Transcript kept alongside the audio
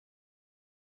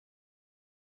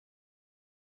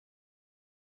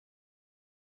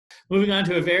moving on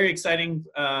to a very exciting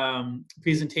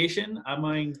presentation. I'm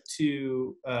going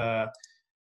to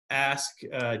ask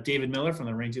David Miller from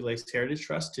the Rangeley Lakes Heritage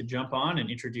Trust to jump on and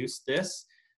introduce this,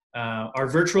 our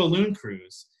virtual loon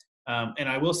cruise. And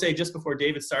I will say just before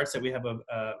David starts that we have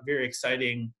a very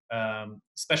exciting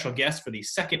special guest for the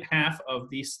second half of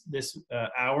this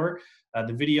hour.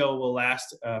 The video will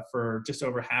last for just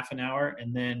over half an hour,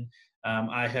 and then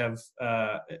I have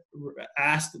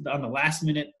asked on the last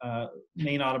minute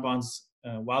Maine Audubon's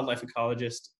wildlife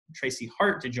ecologist Tracy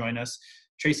Hart to join us.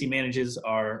 Tracy manages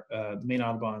our Maine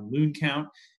Audubon loon count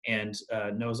and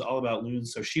knows all about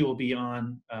loons, so she will be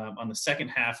on the second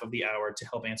half of the hour to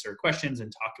help answer questions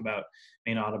and talk about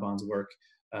Maine Audubon's work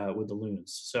with the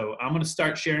loons. So I'm going to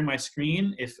start sharing my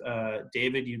screen. If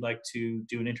David, you'd like to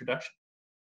do an introduction.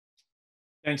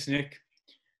 Thanks, Nick.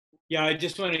 Yeah, I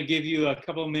just want to give you a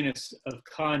couple of minutes of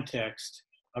context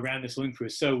around this loon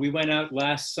cruise. So we went out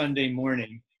last Sunday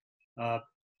morning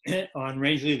on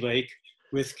Rangeley Lake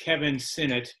with Kevin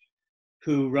Sinnett,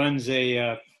 who runs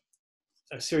a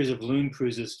series of loon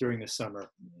cruises during the summer.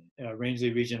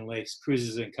 Rangeley Region Lakes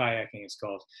Cruises and Kayaking, it's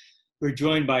called. We're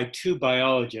joined by two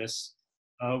biologists,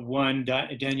 one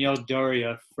Danielle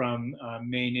Doria from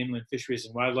Maine Inland Fisheries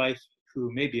and Wildlife,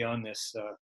 who may be on this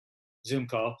Zoom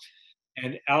call,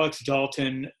 and Alex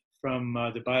Dalton from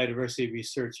the Biodiversity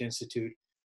Research Institute,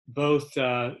 both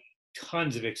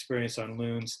tons of experience on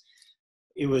loons.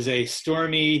 It was a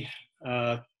stormy,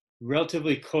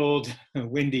 relatively cold,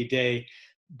 windy day,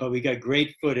 but we got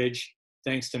great footage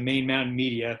thanks to Maine Mountain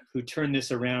Media, who turned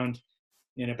this around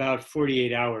in about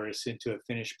 48 hours into a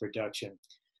finished production.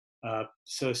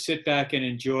 So sit back and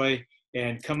enjoy,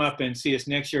 and come up and see us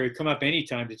next year. Come up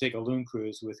anytime to take a loon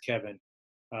cruise with Kevin.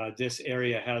 This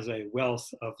area has a wealth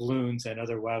of loons and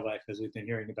other wildlife, as we've been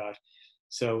hearing about.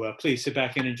 So please sit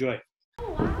back and enjoy.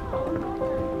 Oh, wow.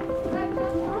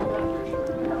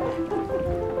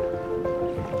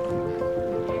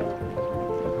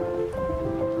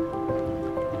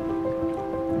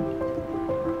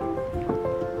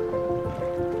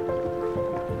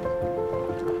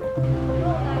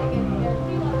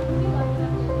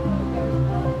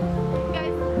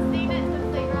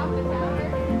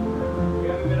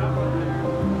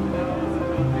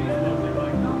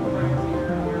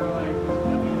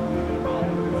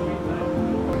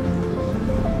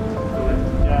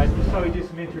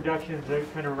 Introductions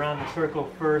that kind of around the circle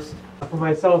first. For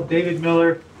myself, David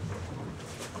Miller.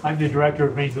 I'm the director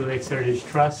of Rangeley Lakes Heritage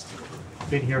Trust.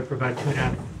 Been here for about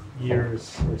 2.5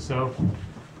 years or so,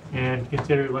 and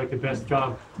consider it like the best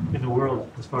job in the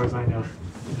world as far as I know.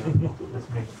 So, that's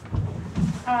me.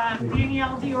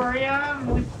 Danielle Dioria. I'm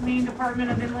with Maine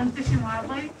Department of Inland Fish and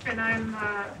Wildlife, and I'm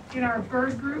in our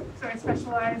bird group, so I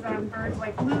specialize on birds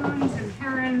like loons and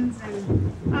herons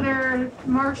and other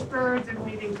marsh birds and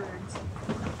wading birds.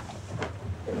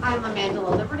 I'm Amanda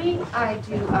Liberty. I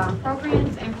do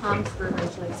programs and comms for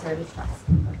Rangeley Lakes Heritage Trust.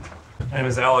 My name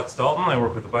is Alex Dalton. I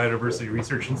work with the Biodiversity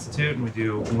Research Institute, and we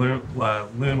do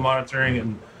loon monitoring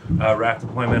and raft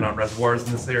deployment on reservoirs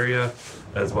in this area,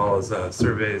 as well as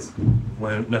surveys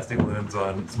nesting loons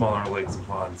on smaller lakes and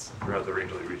ponds throughout the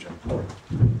Rangeley region.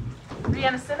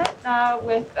 Brianna Sinnett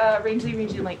with Rangeley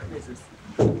Region Lakes Cruises.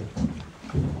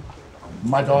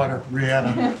 My daughter,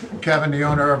 Brianna. Kevin, the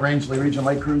owner of Rangeley Region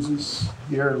Lake Cruises,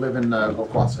 here live in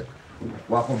Oquassic.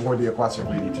 Welcome aboard the Oquassic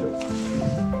Lady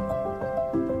 2.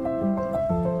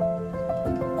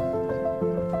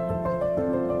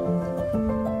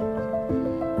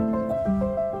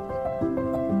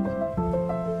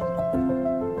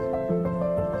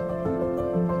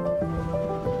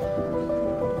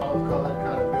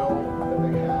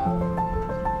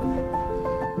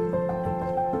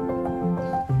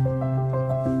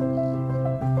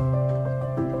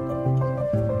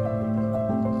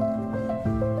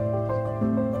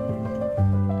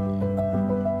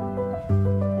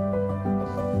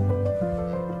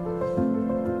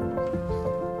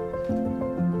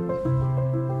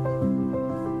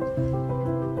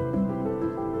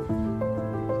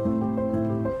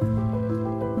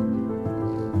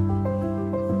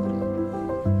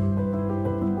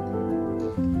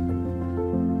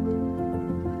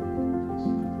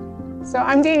 So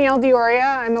I'm Danielle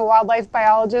Dioria. I'm a wildlife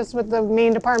biologist with the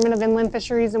Maine Department of Inland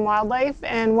Fisheries and Wildlife,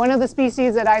 and one of the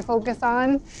species that I focus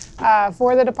on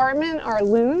for the department are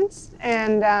loons.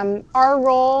 And our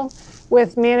role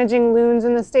with managing loons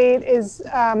in the state is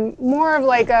more of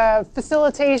like a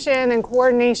facilitation and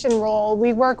coordination role.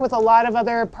 We work with a lot of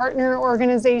other partner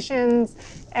organizations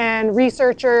and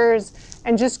researchers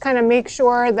and just kind of make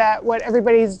sure that what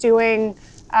everybody's doing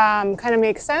kind of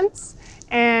makes sense.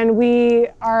 And we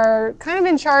are kind of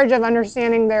in charge of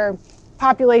understanding their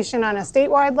population on a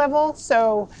statewide level.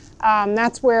 So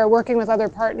that's where working with other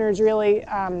partners really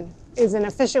is an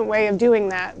efficient way of doing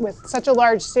that with such a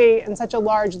large state and such a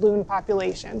large loon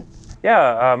population.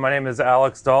 Yeah, my name is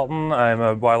Alex Dalton. I'm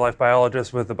a wildlife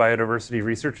biologist with the Biodiversity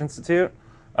Research Institute.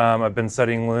 I've been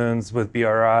studying loons with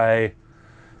BRI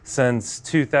since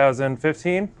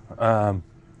 2015.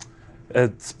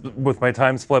 It's with my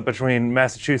time split between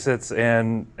Massachusetts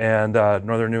and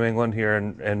northern New England here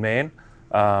in Maine.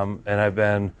 And I've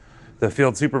been the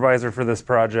field supervisor for this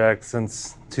project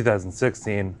since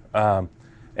 2016.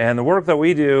 And the work that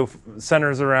we do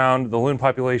centers around the loon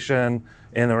population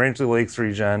in the Rangeley Lakes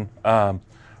region,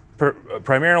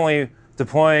 primarily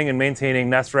deploying and maintaining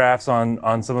nest rafts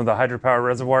on some of the hydropower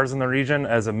reservoirs in the region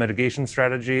as a mitigation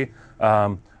strategy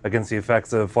against the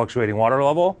effects of fluctuating water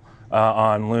level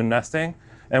on loon nesting.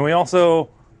 And we also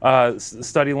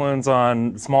study loons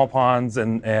on small ponds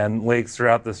and lakes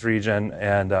throughout this region,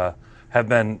 and have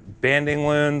been banding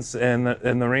loons in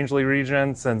the Rangeley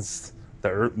region since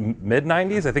the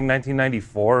mid-90s. I think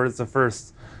 1994 is the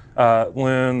first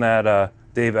loon that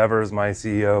Dave Evers, my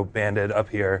CEO, banded up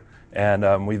here,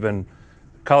 and we've been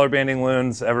color banding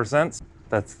loons ever since.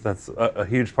 That's a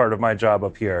huge part of my job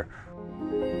up here.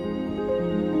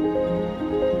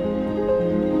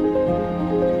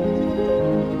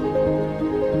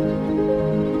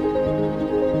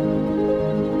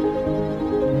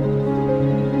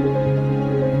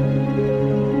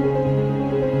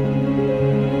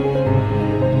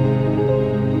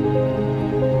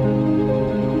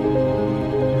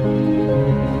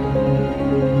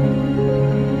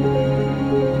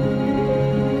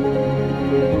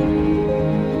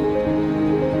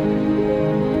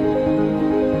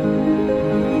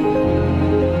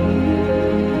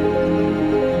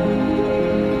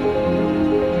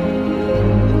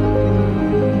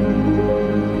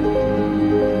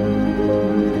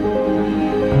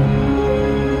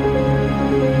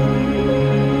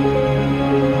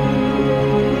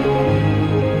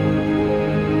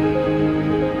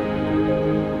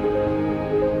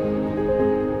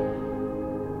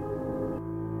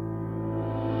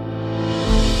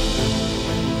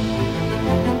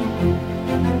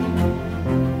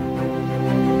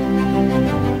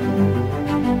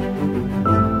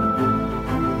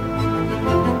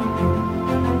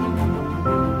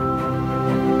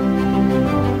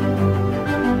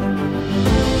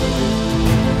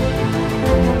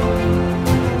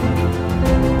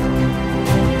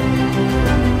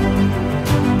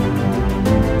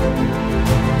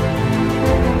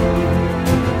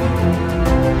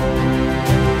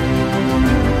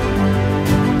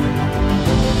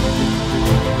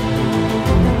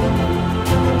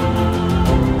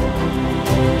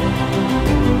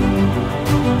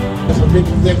 Big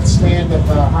thick stand of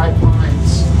high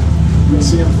pines. You can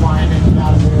see them flying in and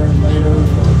out of there later.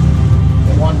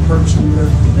 The one perched here.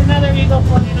 There's another eagle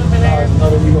flying over there.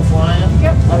 Another eagle flying?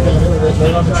 Yep. Okay, there it is,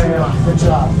 right on the tree line. Good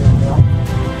job, Danielle.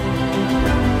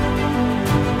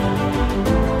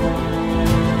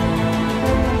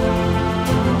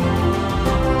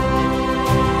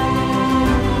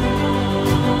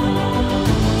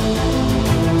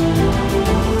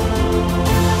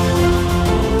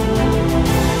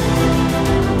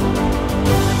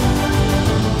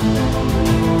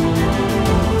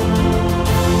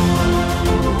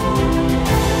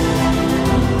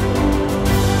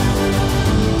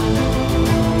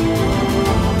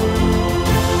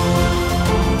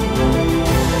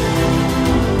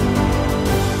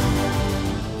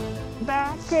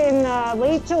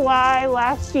 Late July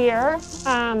last year,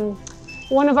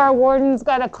 one of our wardens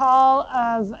got a call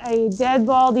of a dead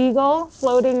bald eagle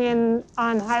floating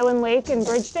on Highland Lake in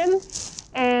Bridgeton.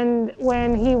 And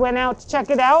when he went out to check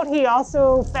it out, he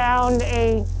also found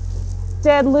a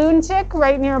dead loon chick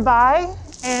right nearby.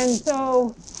 And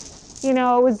so, you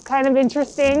know, it was kind of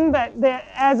interesting, but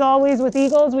as always with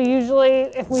eagles, we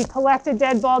usually, if we collect a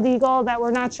dead bald eagle that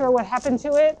we're not sure what happened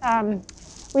to it,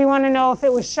 we want to know if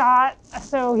it was shot,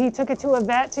 so he took it to a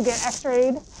vet to get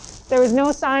x-rayed. There was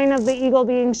no sign of the eagle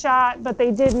being shot, but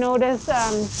they did notice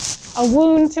a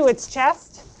wound to its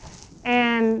chest,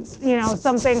 and you know,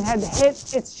 something had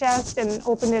hit its chest and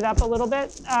opened it up a little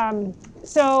bit.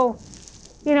 So,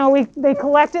 you know, they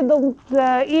collected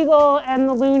the eagle and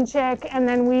the loon chick, and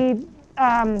then we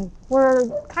were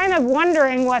kind of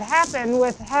wondering what happened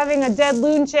with having a dead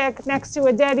loon chick next to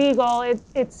a dead eagle.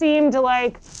 It seemed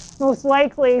like most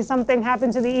likely something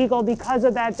happened to the eagle because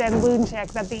of that dead loon chick,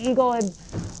 that the eagle had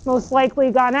most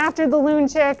likely gone after the loon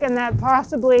chick, and that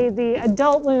possibly the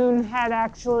adult loon had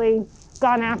actually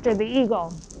gone after the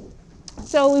eagle.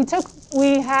 So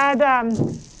we had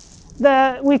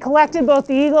We collected both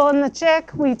the eagle and the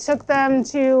chick. We took them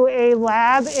to a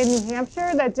lab in New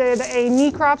Hampshire that did a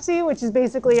necropsy, which is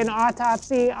basically an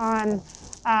autopsy on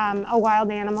a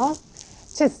wild animal,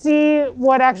 to see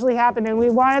what actually happened. And we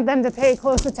wanted them to pay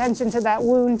close attention to that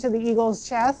wound to the eagle's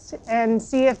chest and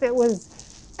see if it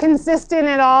was consistent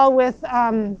at all with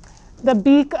the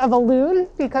beak of a loon,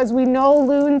 because we know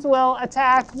loons will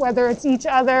attack, whether it's each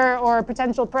other or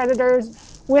potential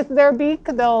predators, with their beak.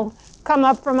 They'll come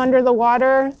up from under the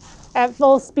water at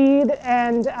full speed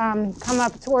and come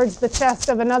up towards the chest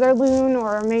of another loon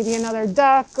or maybe another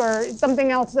duck or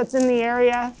something else that's in the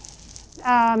area.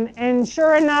 And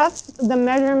sure enough, the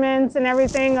measurements and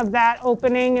everything of that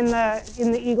opening in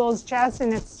the eagle's chest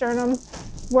and its sternum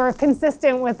were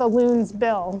consistent with a loon's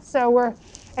bill.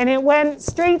 And it went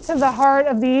straight to the heart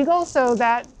of the eagle, so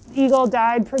that eagle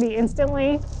died pretty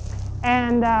instantly.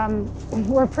 And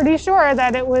we're pretty sure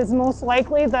that it was most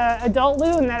likely the adult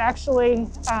loon that actually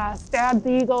stabbed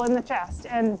the eagle in the chest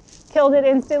and killed it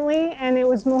instantly. And it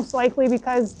was most likely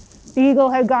because the eagle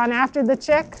had gone after the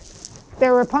chick.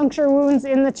 There were puncture wounds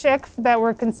in the chick that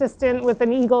were consistent with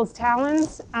an eagle's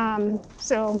talons.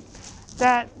 So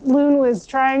that loon was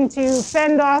trying to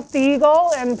fend off the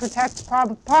eagle and protect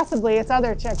possibly its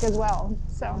other chick as well.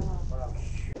 So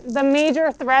the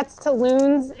major threats to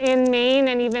loons in Maine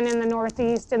and even in the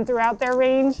Northeast and throughout their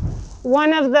range,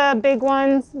 one of the big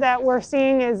ones that we're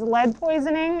seeing is lead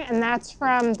poisoning, and that's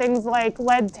from things like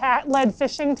lead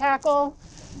fishing tackle.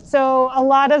 So a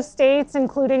lot of states,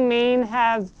 including Maine,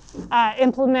 have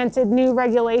implemented new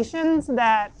regulations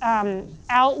that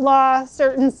outlaw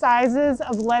certain sizes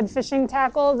of lead fishing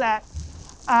tackle that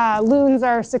loons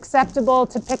are susceptible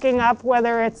to picking up,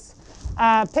 whether it's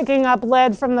picking up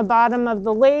lead from the bottom of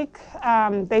the lake.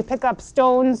 They pick up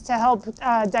stones to help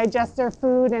digest their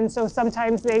food, and so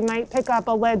sometimes they might pick up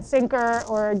a lead sinker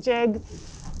or a jig,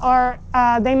 or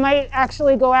they might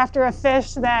actually go after a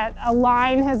fish that a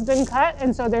line has been cut,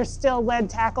 and so there's still lead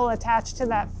tackle attached to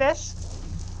that fish.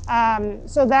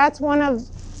 So that's one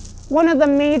of the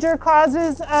major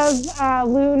causes of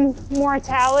loon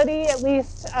mortality, at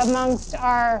least amongst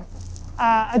our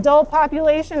adult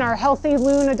population, our healthy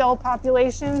loon adult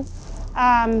population.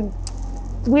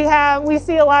 We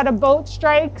see a lot of boat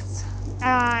strikes,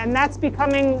 and that's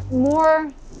becoming more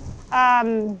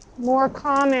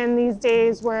common these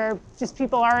days, where just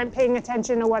people aren't paying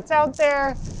attention to what's out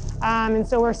there, and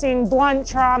so we're seeing blunt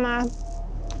trauma,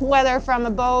 whether from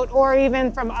a boat or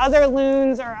even from other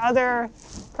loons or other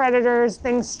predators,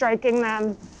 things striking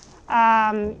them.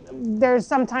 There's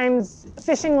sometimes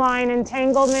fishing line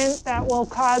entanglement that will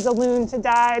cause a loon to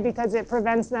die because it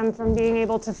prevents them from being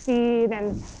able to feed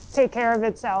and take care of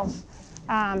itself.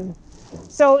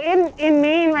 So in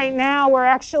Maine right now,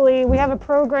 we have a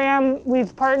program.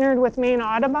 We've partnered with Maine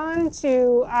Audubon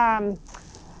to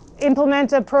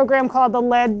implement a program called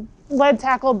the lead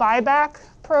tackle buyback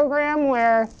program,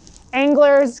 where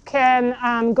anglers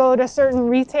can go to certain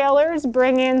retailers,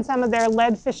 bring in some of their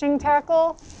lead fishing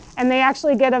tackle, and they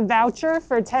actually get a voucher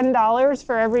for $10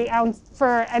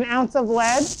 for an ounce of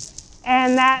lead,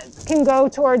 and that can go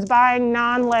towards buying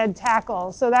non-lead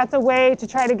tackle. So that's a way to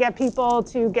try to get people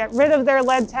to get rid of their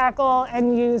lead tackle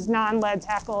and use non-lead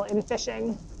tackle in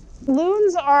fishing.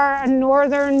 Loons are a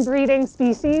northern breeding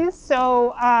species,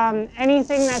 so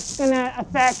anything that's going to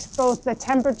affect both the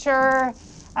temperature,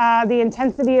 the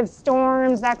intensity of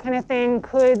storms, that kind of thing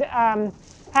could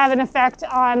have an effect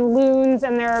on loons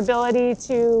and their ability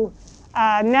to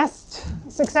nest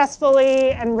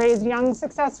successfully and raise young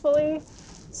successfully.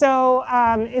 So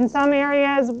in some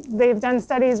areas, they've done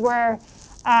studies where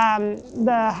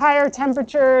the higher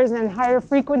temperatures and higher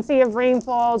frequency of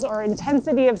rainfalls or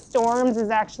intensity of storms is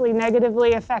actually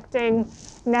negatively affecting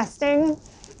nesting.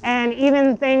 And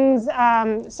even things,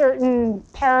 certain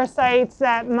parasites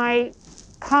that might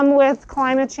come with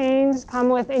climate change, come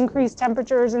with increased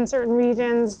temperatures in certain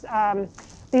regions.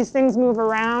 These things move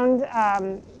around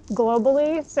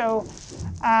globally, so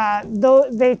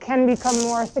they can become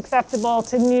more susceptible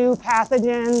to new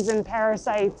pathogens and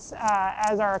parasites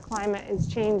as our climate is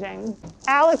changing.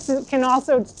 Alex can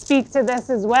also speak to this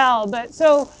as well, but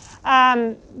so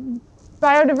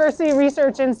Biodiversity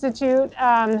Research Institute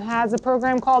has a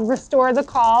program called Restore the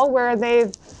Call, where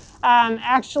they've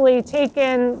actually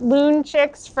taken loon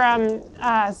chicks from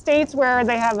states where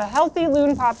they have a healthy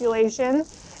loon population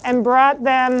and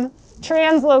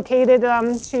translocated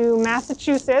them to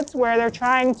Massachusetts, where they're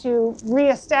trying to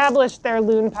reestablish their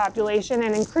loon population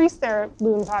and increase their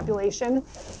loon population.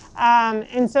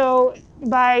 And so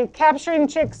by capturing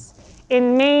chicks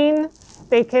in Maine,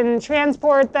 They can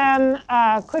transport them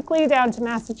quickly down to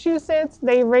Massachusetts.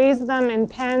 They raise them in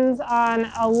pens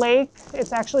on a lake.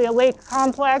 It's actually a lake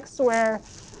complex where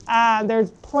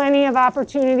there's plenty of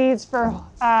opportunities for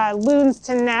loons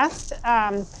to nest.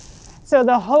 So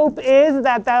the hope is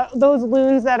that those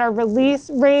loons that are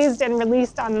raised and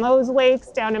released on those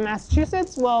lakes down in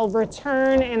Massachusetts will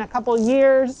return in a couple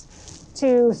years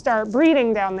to start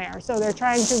breeding down there. So they're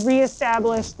trying to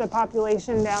reestablish the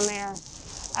population down there.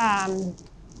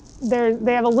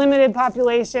 They have a limited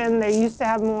population. They used to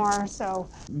have more. So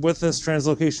with this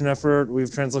translocation effort, we've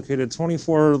translocated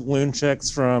 24 loon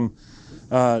chicks from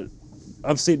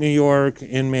upstate New York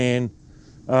in Maine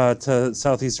to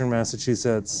southeastern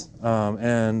Massachusetts.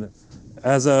 And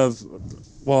as of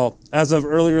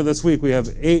earlier this week, we have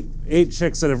eight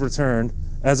chicks that have returned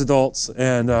as adults.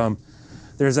 And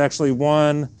there's actually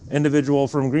one individual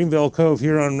from Greenville Cove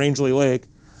here on Rangeley Lake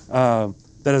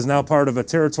that is now part of a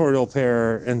territorial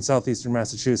pair in southeastern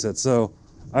Massachusetts. So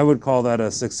I would call that a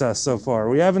success so far.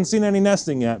 We haven't seen any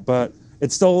nesting yet, but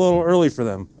it's still a little early for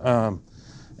them.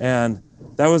 And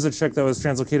that was a chick that was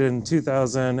translocated in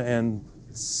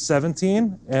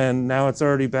 2017, and now it's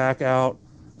already back out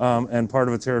and part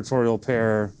of a territorial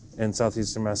pair in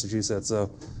southeastern Massachusetts. So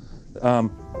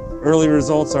early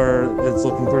results it's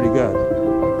looking pretty good.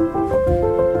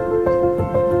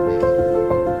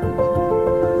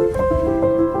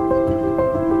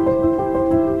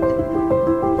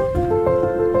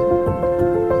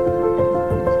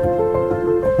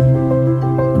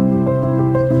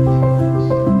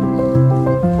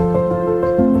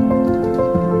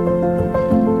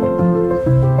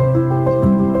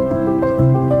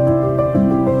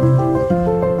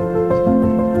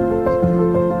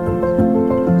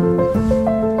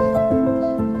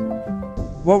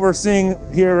 What we're seeing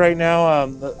here right now,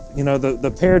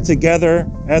 the pair together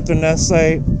at the nest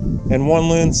site and one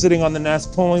loon sitting on the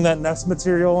nest pulling that nest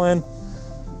material in,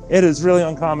 it is really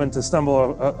uncommon to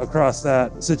stumble across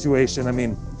that situation. I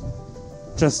mean,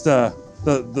 just the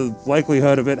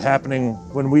likelihood of it happening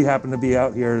when we happen to be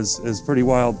out here is pretty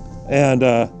wild. And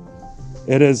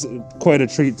it is quite a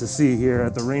treat to see here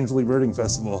at the Rangeley Birding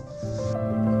Festival.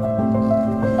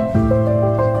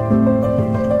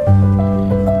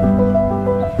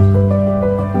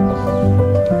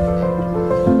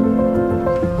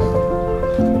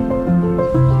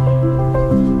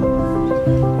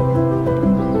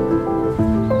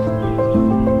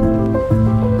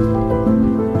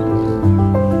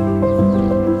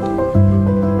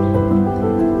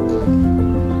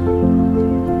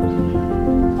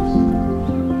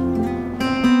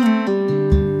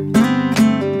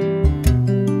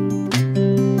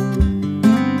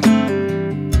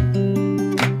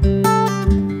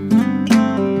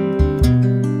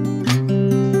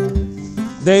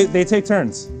 They take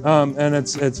turns, and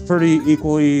it's pretty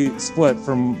equally split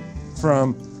from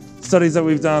studies that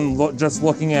we've done just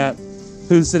looking at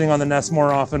who's sitting on the nest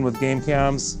more often with game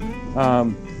cams.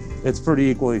 It's pretty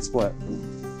equally split.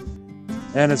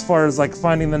 And as far as like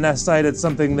finding the nest site, it's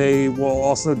something they will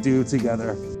also do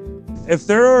together. If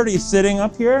they're already sitting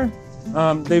up here,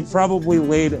 they've probably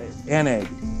laid an egg,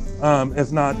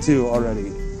 if not two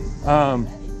already.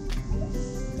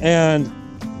 And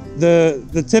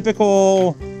the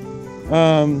typical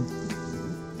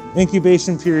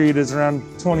incubation period is around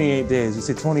 28 days. We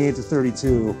say 28 to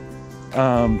 32.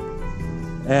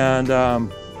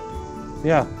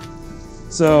 Yeah,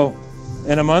 so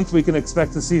in a month we can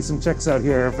expect to see some chicks out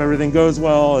here if everything goes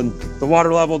well and the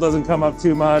water level doesn't come up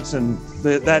too much and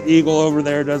that eagle over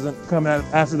there doesn't come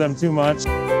after them too much.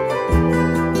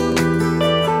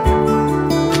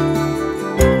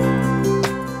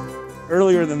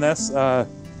 Earlier than this,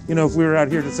 if we were out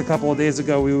here just a couple of days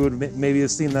ago, we would maybe have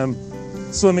seen them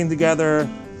swimming together,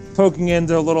 poking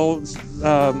into little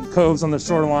coves on the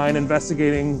shoreline,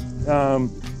 investigating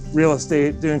real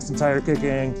estate, doing some tire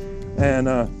kicking, and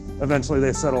eventually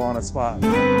they settle on a spot.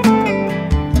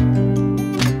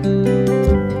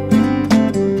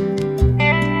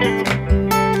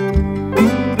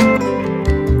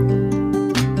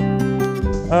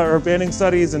 Our banding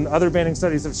studies and other banding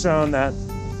studies have shown that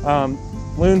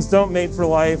loons don't mate for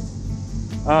life,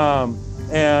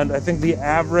 and I think the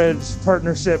average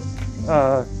partnership,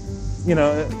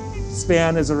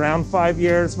 span is around 5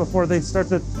 years before they start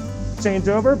to change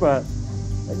over. But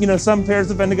some pairs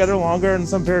have been together longer, and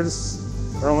some pairs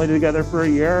are only together for a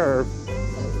year.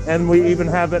 And we even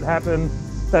have it happen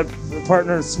that the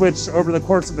partners switch over the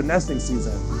course of a nesting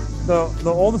season. The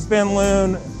oldest band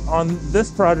loon on this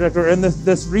project or in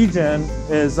this region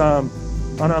is on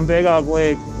Umbagog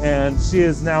Lake, and she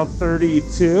is now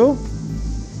 32.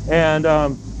 And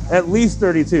at least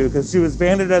 32 because she was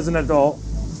banded as an adult.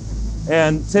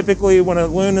 And typically when a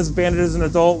loon is banded as an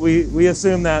adult, we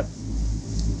assume that,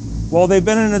 well, they've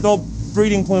been in adult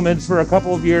breeding plumage for a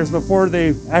couple of years before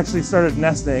they actually started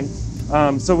nesting.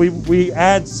 So we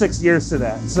add 6 years to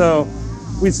that. So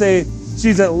we say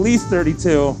she's at least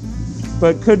 32,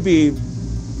 but could be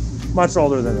much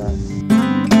older than that.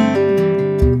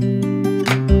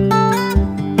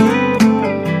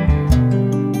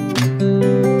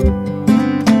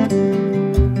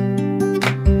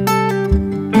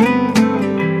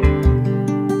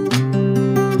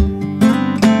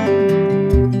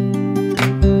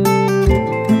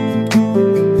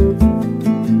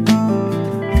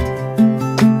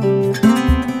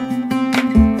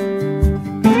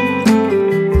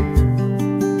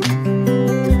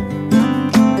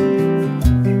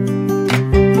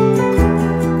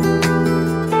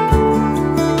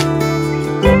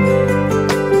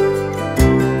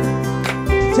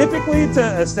 Typically,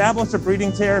 to establish a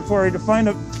breeding territory, to find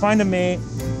a mate,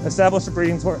 establish a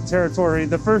breeding territory,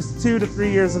 the first 2 to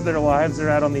 3 years of their lives are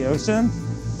out on the ocean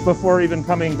before even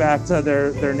coming back to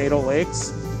their natal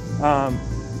lakes.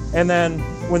 And then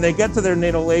when they get to their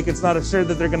natal lake, it's not assured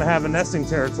that they're going to have a nesting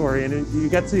territory. And you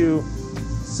get to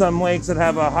some lakes that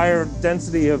have a higher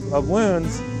density of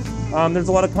loons, there's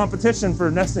a lot of competition for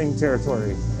nesting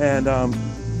territory. And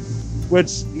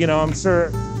which, you know, I'm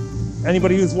sure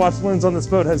anybody who's watched loons on this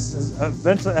boat has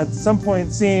eventually at some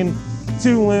point seen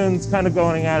 2 loons kind of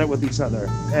going at it with each other.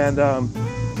 And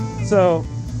so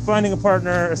finding a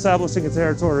partner, establishing a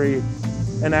territory,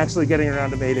 and actually getting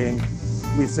around to mating,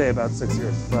 we say about 6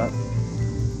 years.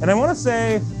 And I want to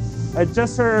say, I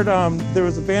just heard there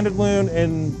was a banded loon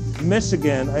in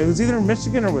Michigan. It was either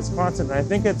Michigan or Wisconsin. And I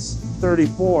think it's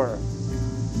 34,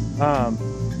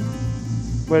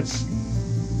 which,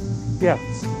 yeah,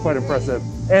 it's quite impressive.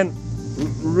 And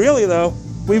really though,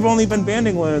 we've only been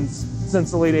banding loons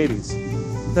since the late 80s.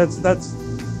 That's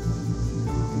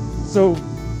so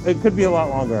it could be a lot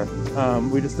longer.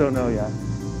 We just don't know yet.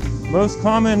 Most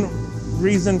common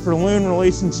reason for loon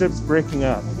relationships breaking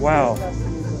up. Wow.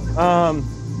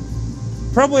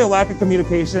 Probably a lack of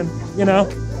communication, you know?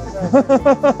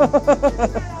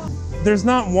 There's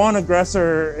not one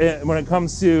aggressor when it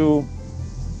comes to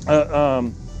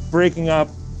breaking up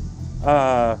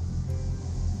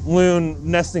loon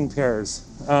nesting pairs.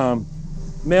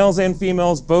 Males and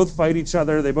females both fight each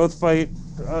other. They both fight,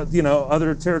 you know,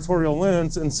 other territorial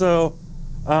loons. And so,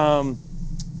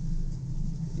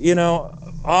 you know,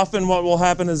 often what will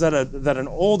happen is that an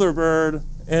older bird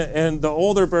and the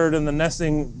older bird and the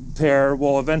nesting pair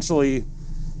will eventually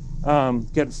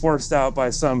get forced out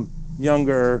by some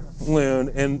younger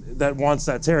loon that wants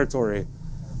that territory.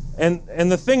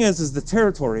 And the thing is the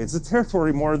territory. It's the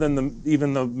territory more than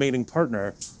even the mating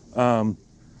partner,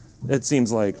 it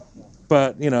seems like.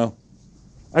 But, you know,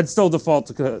 I'd still default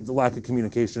to the lack of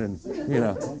communication, you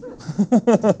know.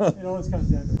 It always comes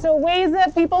down to it. So ways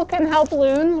that people can help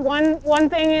loons. One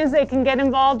thing is they can get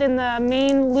involved in the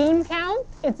Maine loon count.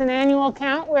 It's an annual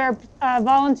count where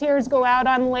volunteers go out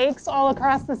on lakes all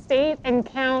across the state and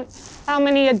count how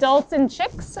many adults and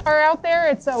chicks are out there.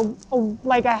 It's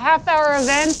like a half-hour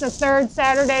event, the 3rd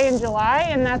Saturday in July,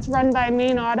 and that's run by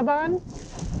Maine Audubon.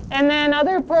 And then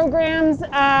other programs,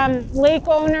 lake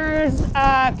owners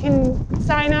can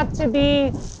sign up to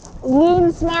be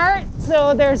Loon Smart.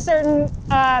 So there's certain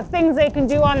things they can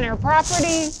do on their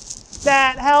property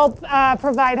that help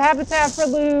provide habitat for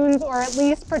loons or at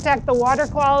least protect the water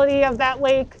quality of that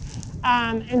lake.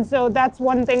 And so that's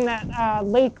one thing that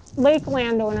lake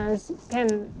landowners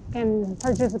can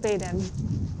participate in.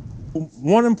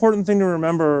 One important thing to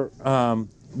remember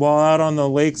while out on the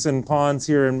lakes and ponds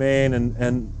here in Maine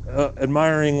and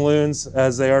admiring loons,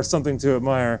 as they are something to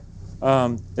admire,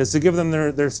 is to give them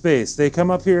their space. They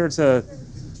come up here to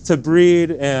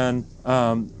breed and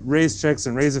raise chicks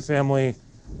and raise a family,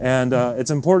 and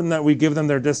it's important that we give them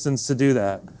their distance to do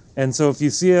that. And so if you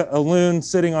see a loon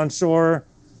sitting on shore,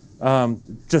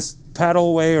 just paddle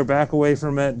away or back away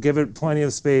from it, give it plenty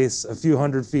of space, a few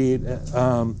hundred feet.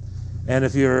 And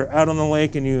if you're out on the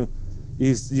lake and you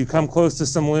come close to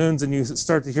some loons and you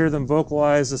start to hear them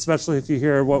vocalize, especially if you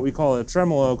hear what we call a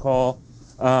tremolo call,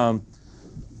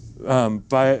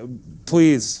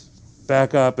 please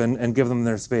back up and give them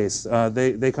their space.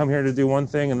 They come here to do one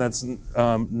thing, and that's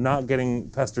not getting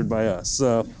pestered by us.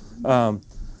 So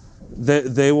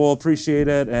they will appreciate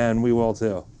it, and we will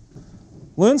too.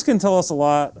 Loons can tell us a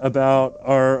lot about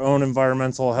our own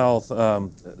environmental health.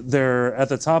 They're at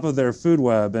the top of their food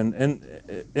web, and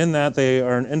in that they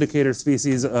are an indicator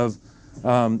species of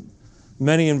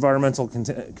many environmental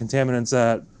contaminants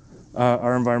that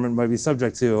our environment might be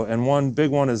subject to. And one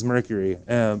big one is mercury.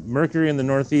 Mercury in the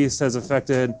Northeast has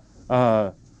affected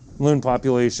loon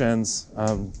populations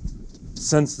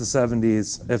since the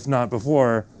 70s, if not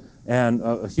before. And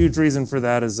a huge reason for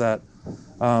that is that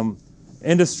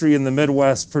industry in the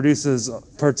Midwest produces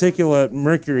particulate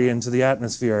mercury into the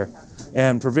atmosphere,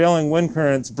 and prevailing wind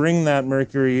currents bring that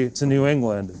mercury to New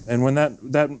England. And when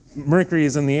that mercury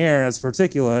is in the air as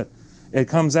particulate, it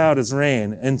comes out as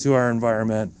rain into our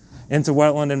environment, into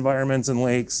wetland environments and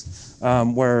lakes,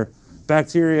 where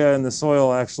bacteria in the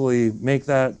soil actually make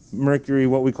that mercury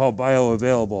what we call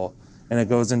bioavailable. And it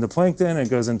goes into plankton, it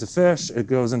goes into fish, it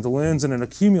goes into loons, and it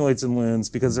accumulates in loons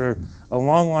because they're a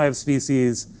long-lived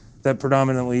species that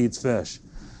predominantly eats fish.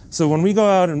 So when we go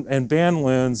out and ban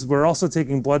loons, we're also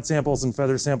taking blood samples and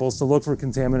feather samples to look for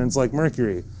contaminants like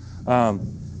mercury.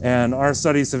 And our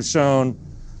studies have shown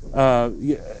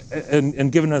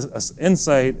and given us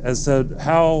insight as to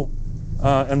how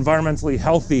environmentally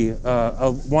healthy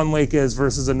one lake is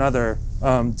versus another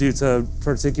due to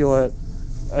particulate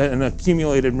and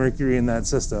accumulated mercury in that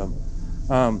system.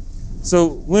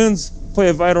 So loons play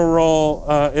a vital role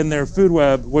in their food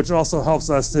web, which also helps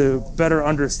us to better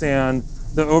understand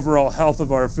the overall health of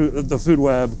the food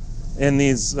web in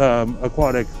these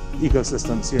aquatic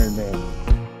ecosystems here in Maine.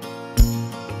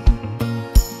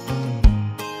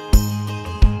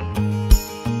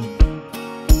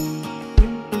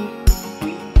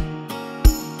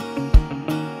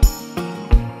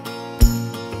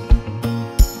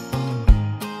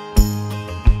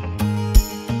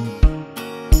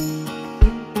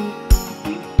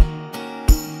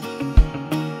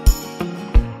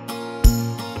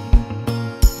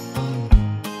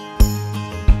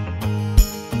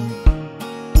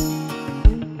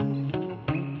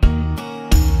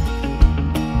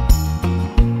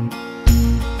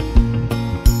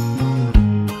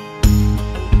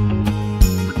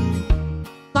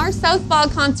 Our South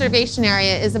Bog Conservation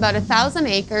Area is about 1,000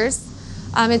 acres.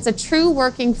 It's a true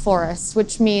working forest,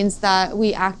 which means that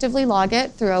we actively log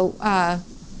it throughout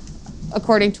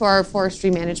according to our forestry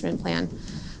management plan.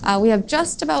 We have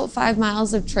just about 5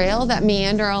 miles of trail that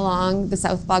meander along the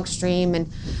South Bog Stream, and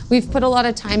we've put a lot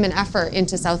of time and effort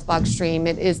into South Bog Stream.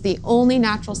 It is the only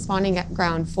natural spawning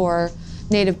ground for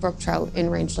native brook trout in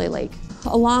Rangeley Lake.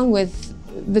 Along with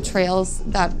the trails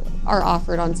that are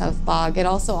offered on South Bog, it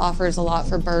also offers a lot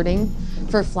for birding,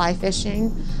 for fly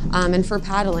fishing, and for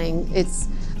paddling. It's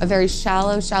a very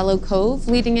shallow cove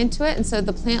leading into it, and so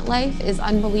the plant life is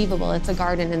unbelievable. It's a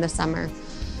garden in the summer,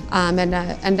 and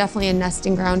definitely a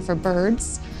nesting ground for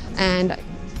birds. And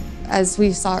as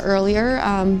we saw earlier,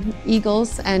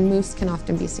 eagles and moose can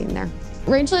often be seen there.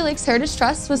 Rangeley Lakes Heritage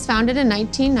Trust was founded in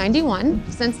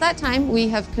 1991. Since that time, we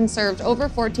have conserved over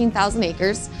 14,000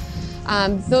 acres.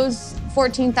 Those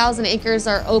 14,000 acres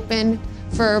are open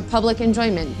for public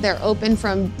enjoyment. They're open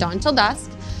from dawn till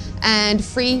dusk and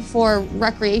free for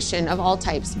recreation of all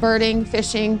types, birding,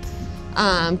 fishing,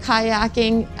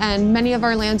 kayaking, and many of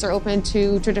our lands are open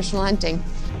to traditional hunting.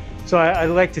 So I'd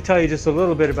like to tell you just a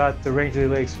little bit about the Rangeley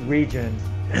Lakes region.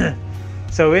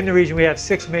 So in the region we have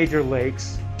 6 major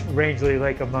lakes, Rangeley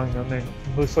Lake among them,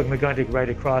 and Moose Lake Maguntic right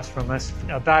across from us.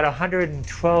 About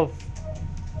 112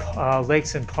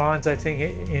 lakes and ponds, I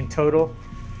think, in total,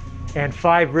 and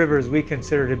 5 rivers we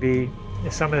consider to be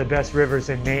some of the best rivers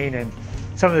in Maine and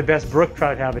some of the best brook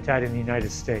trout habitat in the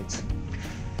United States.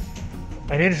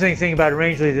 An interesting thing about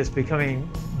Rangeley that's becoming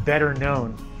better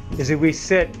known is that we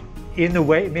sit in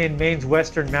Maine's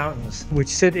western mountains, which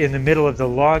sit in the middle of the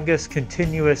longest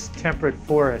continuous temperate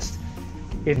forest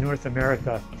in North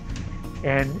America.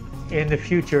 And in the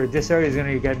future, this area is going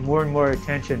to get more and more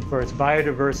attention for its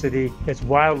biodiversity, its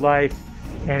wildlife,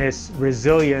 and its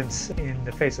resilience in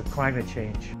the face of climate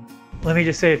change. Let me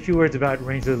just say a few words about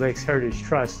Rangeley Lakes Heritage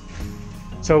Trust.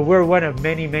 So we're one of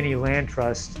many, many land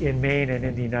trusts in Maine and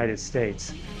in the United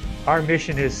States. Our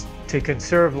mission is to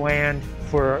conserve land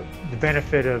for the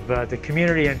benefit of the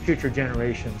community and future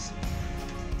generations.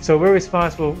 So we're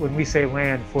responsible, when we say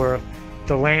land, for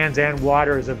the lands and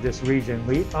waters of this region.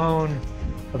 We own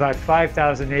about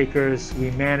 5,000 acres.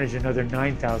 We manage another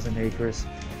 9,000 acres.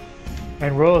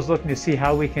 And we're always looking to see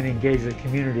how we can engage the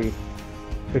community,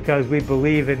 because we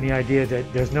believe in the idea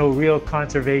that there's no real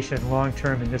conservation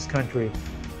long-term in this country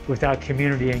without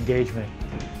community engagement.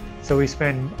 So we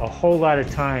spend a whole lot of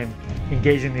time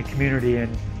engaging the community in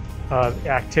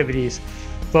activities,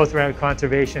 both around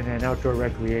conservation and outdoor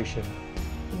recreation.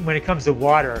 When it comes to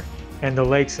water and the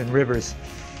lakes and rivers,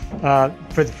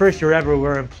 for the first year ever,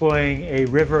 we're employing a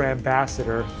river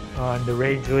ambassador on the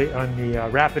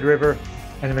Rapid River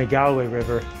and the McGalloway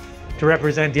River to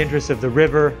represent the interests of the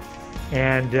river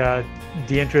and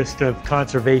the interest of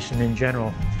conservation in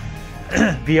general.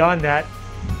 Beyond that,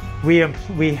 we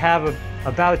have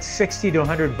about 60 to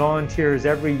 100 volunteers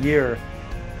every year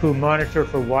who monitor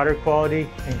for water quality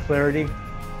and clarity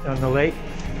on the lake.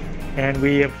 And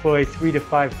we employ 3 to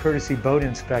 5 courtesy boat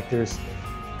inspectors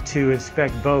to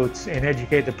inspect boats and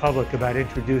educate the public about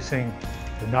introducing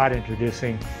or not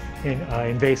introducing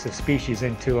invasive species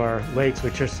into our lakes,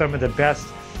 which are some of the best,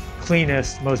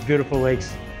 cleanest, most beautiful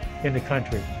lakes in the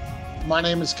country. My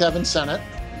name is Kevin Sinnett.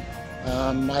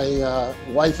 My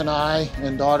wife and I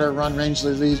and daughter run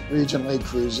Rangeley Region Lake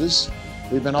Cruises.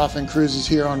 We've been offering cruises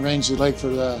here on Rangeley Lake for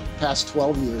the past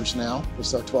 12 years now. This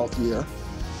is our 12th year.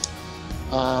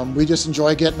 We just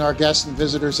enjoy getting our guests and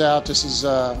visitors out. This is,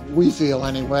 we feel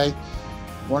anyway,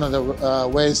 one of the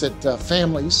ways that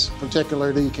families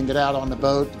particularly can get out on the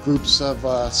boat, groups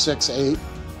of 6, 8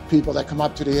 people that come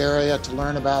up to the area to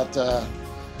learn about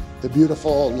the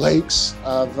beautiful lakes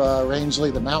of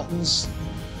Rangeley, the mountains,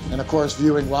 and of course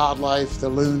viewing wildlife, the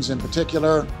loons in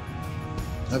particular,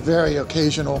 a very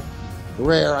occasional,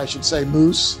 rare I should say,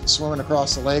 moose swimming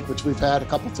across the lake, which we've had a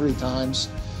couple, 3 times.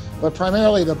 But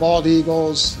primarily the bald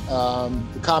eagles,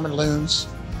 the common loons,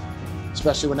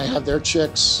 especially when they have their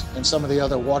chicks, and some of the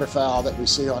other waterfowl that we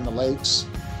see on the lakes.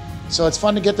 So it's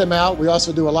fun to get them out. We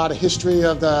also do a lot of history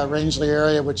of the Rangeley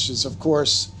area, which is of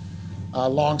course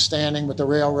long-standing with the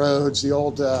railroads, the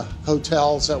old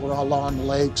hotels that were along the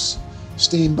lakes,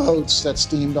 steamboats that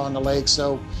steamed on the lake.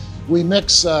 So we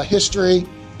mix history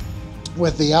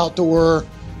with the outdoor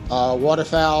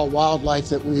waterfowl, wildlife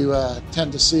that we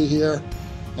tend to see here.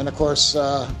 And of course,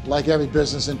 like every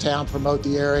business in town, promote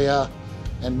the area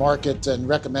and market and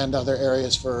recommend other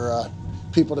areas for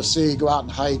people to see, go out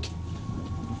and hike,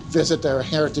 visit their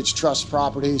Heritage Trust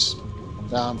properties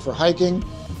for hiking.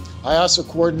 I also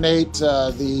coordinate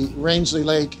the Rangeley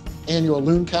Lake annual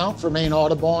loon count for Maine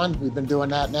Audubon. We've been doing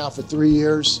that now for 3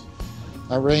 years.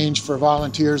 I arrange for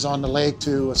volunteers on the lake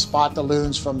to spot the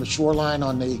loons from the shoreline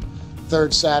on the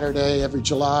 3rd Saturday every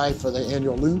July for the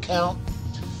annual loon count.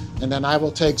 And then I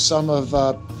will take some of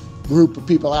a group of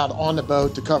people out on the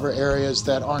boat to cover areas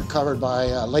that aren't covered by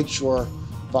lakeshore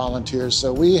volunteers.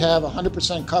 So we have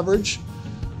 100% coverage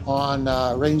on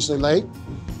Rangeley Lake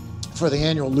for the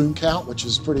annual loon count, which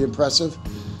is pretty impressive.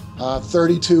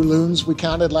 32 loons we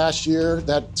counted last year,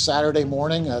 that Saturday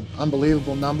morning, an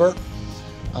unbelievable number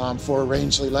for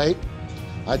Rangeley Lake.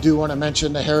 I do want to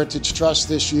mention the Heritage Trust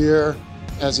this year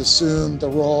has assumed the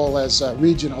role as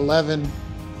Region 11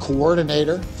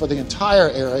 coordinator for the entire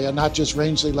area, not just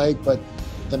Rangeley Lake, but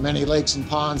the many lakes and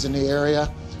ponds in the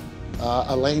area.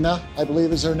 Elena, I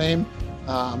believe is her name,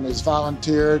 is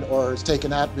volunteered or has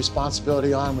taken that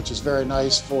responsibility on, which is very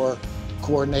nice for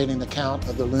coordinating the count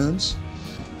of the loons.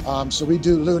 So we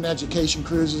do loon education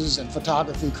cruises and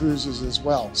photography cruises as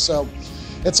well. So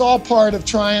it's all part of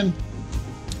trying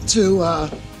to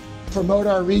promote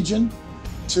our region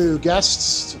to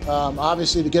guests,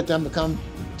 obviously to get them to come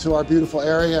to our beautiful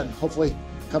area and hopefully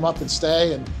come up and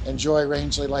stay and enjoy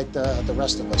Rangeley like the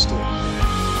rest of us do.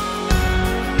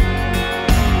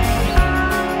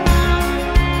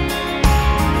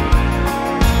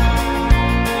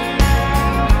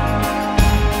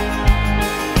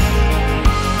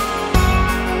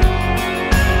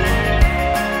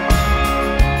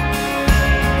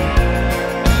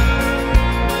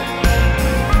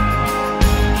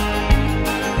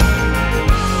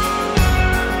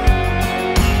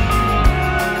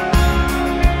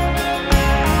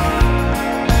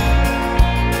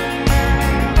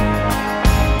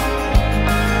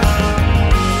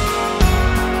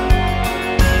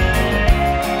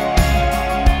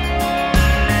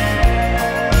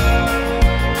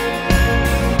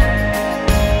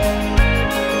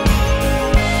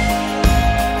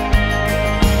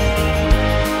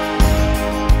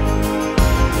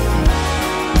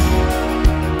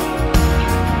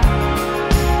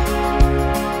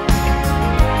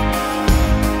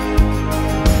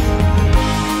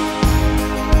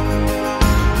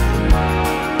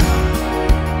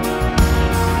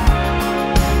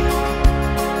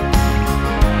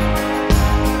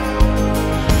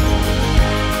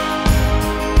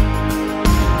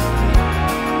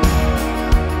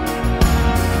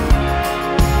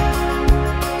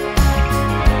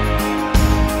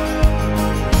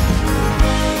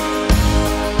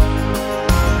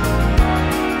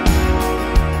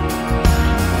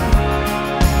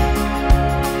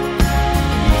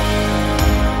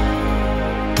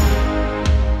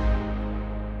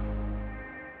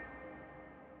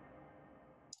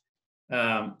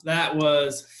 That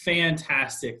was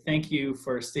fantastic. Thank you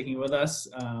for sticking with us.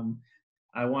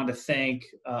 I want to thank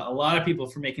a lot of people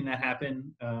for making that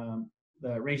happen.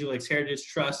 the Rangeley Lakes Heritage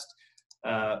Trust,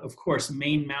 of course,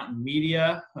 Maine Mountain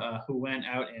Media, who went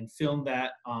out and filmed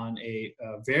that on a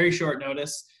very short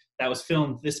notice. That was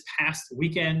filmed this past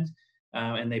weekend,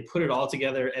 and they put it all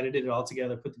together, edited it all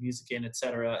together, put the music in,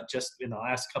 etc., just in the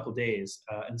last couple of days.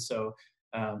 And so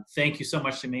thank you so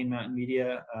much to Maine Mountain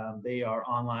Media. They are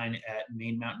online at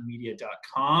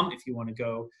mainmountainmedia.com if you want to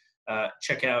go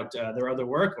check out their other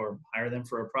work or hire them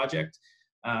for a project.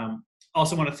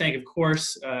 Also want to thank, of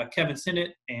course, Kevin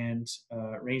Sinnett and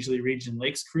Rangeley Region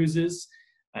Lakes Cruises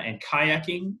and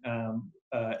kayaking.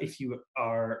 If you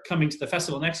are coming to the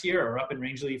festival next year or up in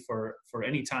Rangeley for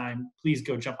any time, please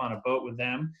go jump on a boat with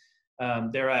them.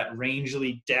 They're at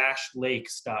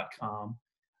rangeley-lakes.com.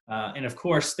 And of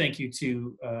course, thank you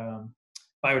to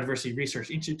Biodiversity Research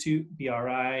Institute,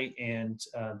 BRI, and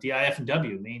the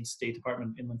IF&W, Maine State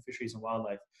Department of Inland Fisheries and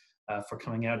Wildlife, for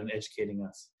coming out and educating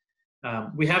us.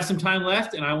 We have some time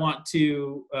left, and I want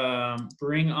to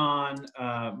bring on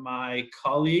my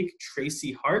colleague,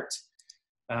 Tracy Hart.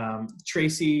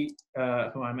 Tracy,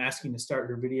 who I'm asking to start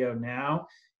her video now,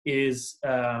 is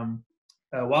a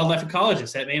wildlife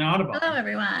ecologist at Maine Audubon. Hello,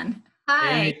 everyone.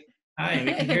 Hi. Hi,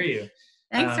 we can hear you.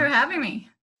 Thanks for having me.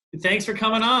 Thanks for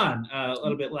coming on a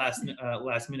little bit last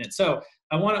minute. So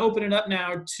I want to open it up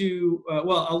now to,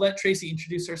 well, I'll let Tracy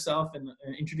introduce herself and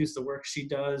introduce the work she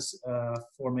does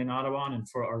for Maine Audubon and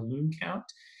for our loon count.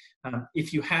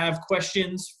 If you have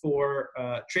questions for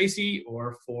Tracy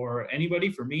or for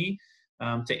anybody, for me,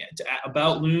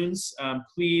 about loons,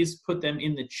 please put them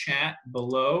in the chat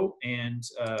below and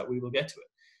we will get to it.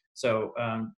 So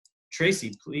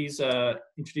Tracy, please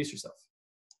introduce yourself.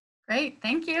 Great,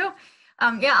 thank you.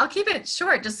 Yeah, I'll keep it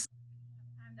short, just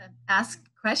time to ask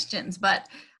questions. But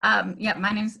yeah,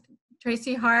 my name's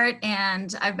Tracy Hart,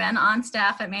 and I've been on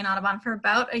staff at Maine Audubon for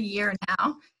about a year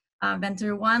now. I've been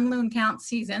through one loon count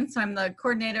season, so I'm the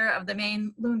coordinator of the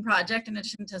Maine Loon Project, in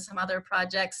addition to some other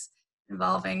projects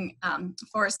involving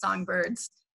forest songbirds.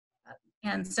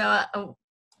 And so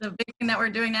the big thing that we're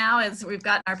doing now is we've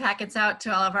gotten our packets out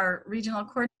to all of our regional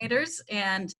coordinators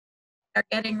and are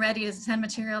getting ready to send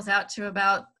materials out to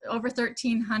about over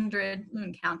 1,300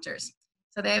 loon counters.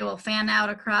 So they will fan out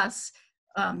across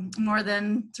more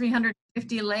than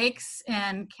 350 lakes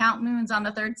and count loons on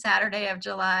the third Saturday of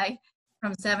July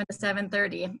from 7 to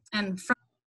 7:30. And from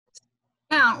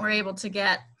the count, we're able to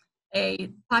get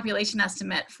a population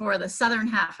estimate for the southern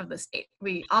half of the state.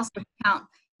 We also count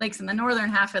lakes in the northern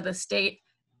half of the state.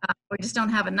 We just don't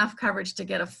have enough coverage to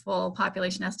get a full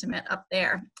population estimate up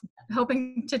there.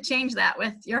 Hoping to change that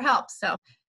with your help. So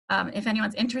if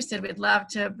anyone's interested, we'd love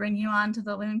to bring you on to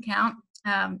the loon count.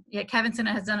 Yeah, Kevin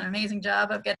Sinnett has done an amazing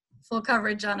job of getting full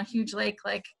coverage on a huge lake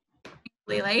like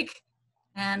Rangeley Lake.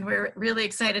 And we're really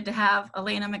excited to have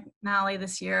Elena McNally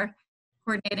this year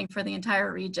coordinating for the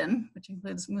entire region, which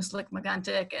includes Mooselik,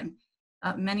 Maguntic, and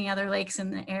many other lakes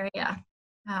in the area.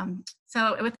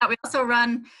 So with that, we also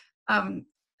run,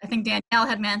 I think Danielle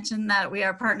had mentioned that we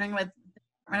are partnering with the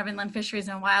Department of Inland Fisheries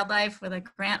and Wildlife with a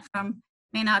grant from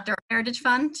Maine Outdoor Heritage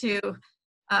Fund to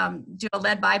do a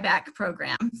lead buyback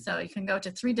program. So you can go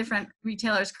to 3 different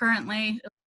retailers currently,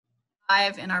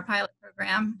 5 in our pilot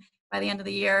program by the end of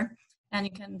the year, and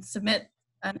you can submit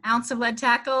an ounce of lead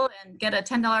tackle and get a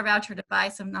 $10 voucher to buy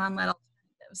some non-lead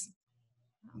alternatives.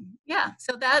 Yeah,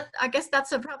 so that, I guess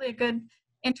that's probably a good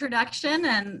introduction,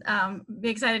 and be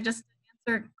excited just to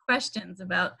answer questions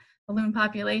about the loon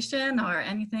population or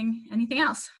anything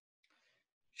else.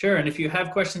 Sure, and if you have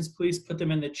questions, please put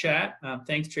them in the chat.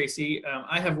 Thanks, Tracy.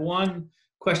 I have one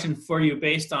question for you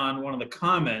based on one of the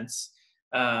comments.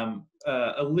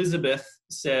 Elizabeth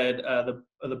said,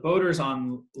 the boaters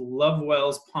on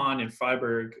Lovewell's Pond in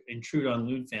Freiburg intrude on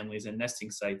loon families and nesting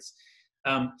sites.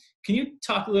 Can you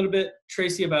talk a little bit,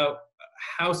 Tracy, about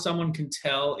how someone can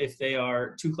tell if they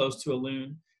are too close to a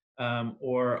loon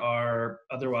or are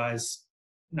otherwise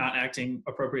not acting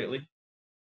appropriately?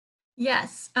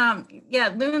 Yes.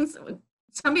 Yeah, loons,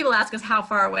 some people ask us how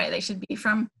far away they should be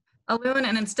from a loon,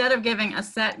 and instead of giving a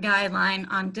set guideline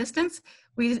on distance,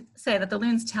 we say that the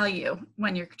loons tell you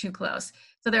when you're too close.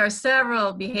 So there are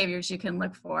several behaviors you can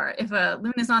look for. If a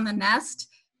loon is on the nest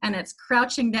and it's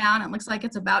crouching down, it looks like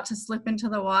it's about to slip into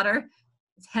the water,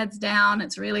 its head's down,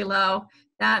 it's really low,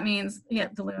 that means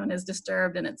the loon is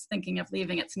disturbed and it's thinking of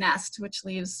leaving its nest, which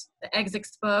leaves the eggs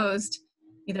exposed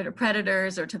either to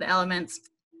predators or to the elements.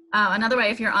 Another way,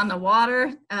 if you're on the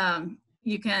water,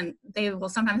 they will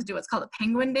sometimes do what's called a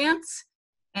penguin dance.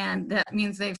 And that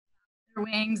means they flap their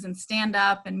wings and stand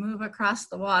up and move across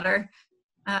the water.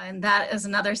 And that is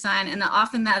another sign. And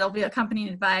often that'll be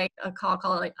accompanied by a call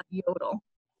called like a yodel.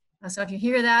 So if you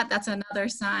hear that, that's another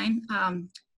sign.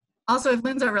 Also, if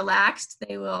loons are relaxed,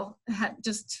 they will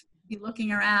just be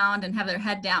looking around and have their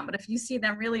head down. But if you see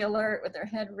them really alert with their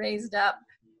head raised up,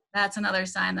 that's another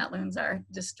sign that loons are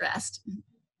distressed and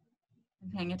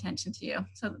paying attention to you.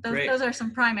 So those are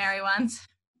some primary ones.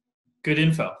 Good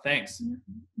info. Thanks.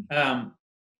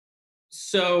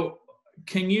 So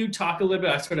can you talk a little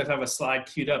bit, I sort of have a slide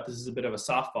queued up. This is a bit of a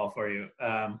softball for you.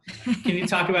 Can you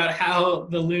talk about how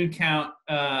the loon count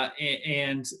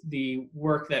and the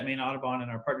work that Maine Audubon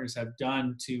and our partners have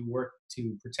done to work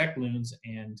to protect loons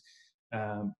and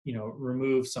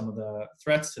remove some of the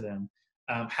threats to them,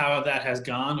 how that has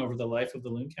gone over the life of the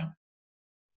loon count?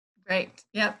 Great.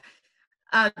 Yep.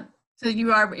 So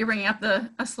you're bringing up a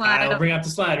slide. I'll bring up the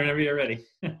slide whenever you're ready.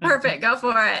 Perfect. Go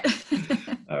for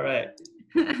it. All right.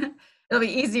 It'll be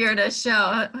easier to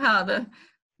show how the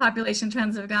population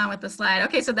trends have gone with the slide.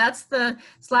 Okay, so that's the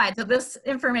slide. So this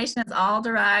information is all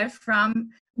derived from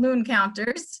loon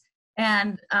counters,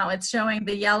 and it's showing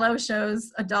the yellow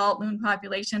shows adult loon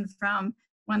population from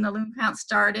when the loon count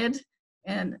started,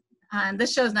 and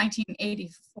this shows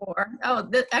 1984.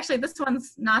 Oh, actually, this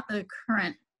one's not the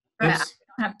current graph.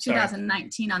 I don't have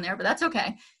 2019 on there, but that's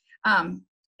okay.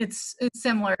 It's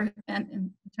similar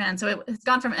in trend. So it's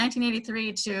gone from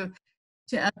 1983 to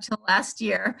last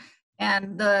year,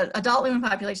 and the adult loon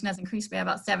population has increased by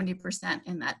about 70%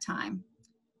 in that time.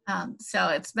 So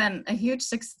it's been a huge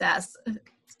success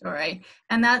story,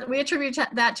 and that we attribute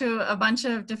that to a bunch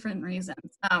of different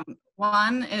reasons.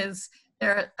 One is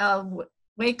a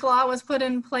wake law was put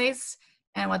in place,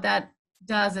 and what that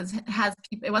does is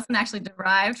it wasn't actually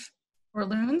derived for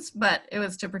loons, but it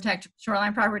was to protect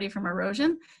shoreline property from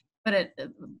erosion. But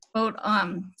boat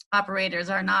operators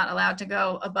are not allowed to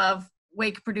go above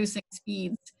wake producing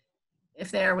speeds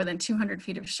if they're within 200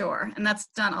 feet of shore. And that's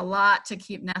done a lot to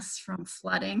keep nests from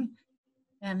flooding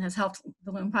and has helped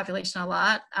the loon population a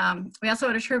lot. We also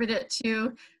would attribute it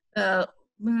to the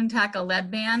loon tackle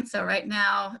lead ban. So right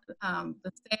now,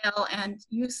 the sale and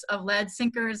use of lead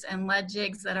sinkers and lead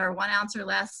jigs that are 1 ounce or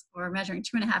less or measuring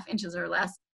 2.5 inches or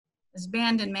less is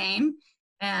banned in Maine.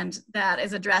 And that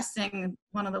is addressing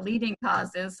one of the leading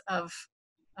causes of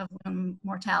loon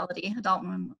mortality, adult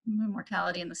loon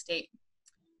mortality in the state.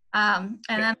 And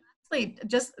then lastly,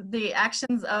 just the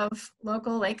actions of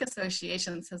local lake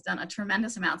associations has done a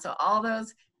tremendous amount. So all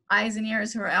those eyes and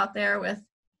ears who are out there with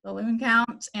the loon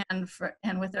count and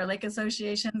with their lake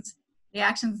associations, the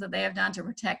actions that they have done to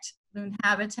protect loon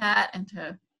habitat and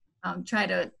to try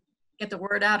to get the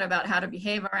word out about how to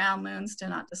behave around loons, to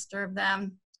not disturb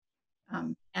them,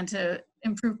 and to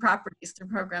improve properties through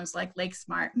programs like Lake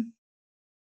Smart.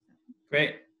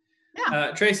 Great.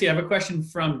 Yeah. Tracy, I have a question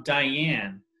from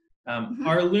Diane.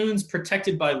 Are loons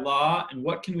protected by law, and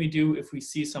what can we do if we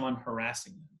see someone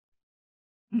harassing them?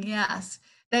 Yes,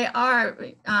 they are.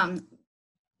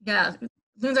 Yeah,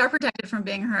 loons are protected from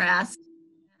being harassed.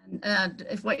 And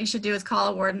if what you should do is call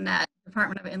a warden at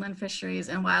Department of Inland Fisheries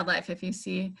and Wildlife if you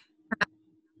see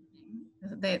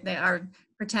harassment. They are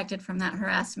protected from that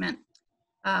harassment.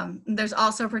 There's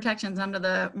also protections under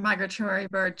the Migratory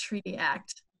Bird Treaty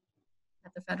Act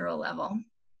at the federal level.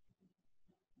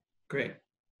 Great.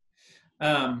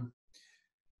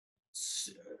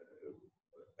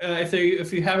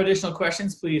 If you have additional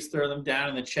questions, please throw them down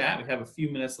in the chat. We have a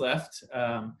few minutes left.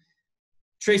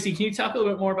 Tracy, can you talk a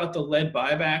little bit more about the lead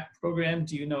buyback program?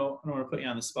 Do you know, I don't want to put you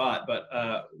on the spot, but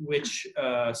which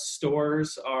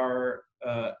stores are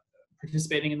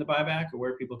participating in the buyback, or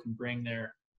where people can bring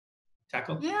their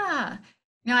tackle? Yeah,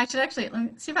 I should actually, let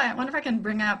me see I wonder if I can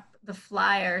bring up the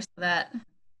flyer so that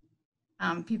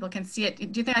people can see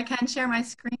it. Do you think I can share my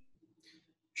screen?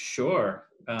 Sure.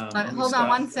 Hold on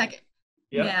one second.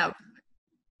 Yep.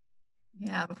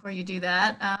 Yeah, before you do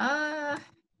that.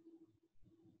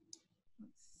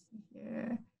 Let's see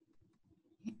here.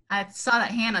 I saw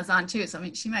that Hannah's on too, so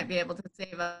she might be able to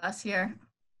save us here.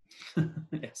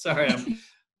 Sorry, I'm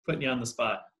putting you on the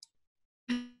spot.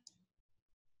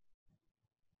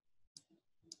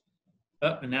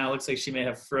 Oh, and now it looks like she may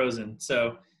have frozen.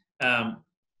 So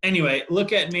anyway,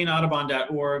 look at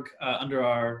MaineAudubon.org under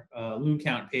our loon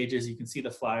count pages. You can see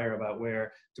the flyer about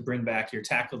where to bring back your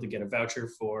tackle to get a voucher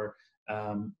for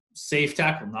safe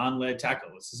tackle, non-lead tackle.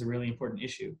 This is a really important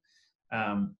issue.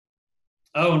 Oh,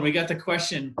 and we got the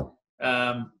question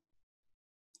from,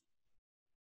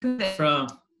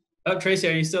 Tracy,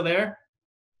 are you still there?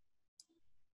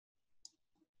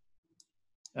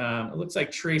 It looks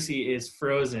like Tracy is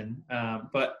frozen,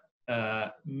 but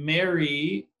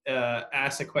Mary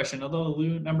asked a question. Although the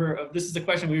loon number of, this is the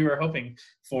question we were hoping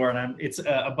for, and it's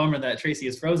a bummer that Tracy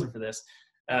is frozen for this.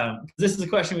 This is a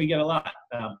question we get a lot.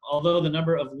 Although the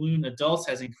number of loon adults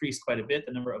has increased quite a bit,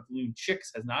 the number of loon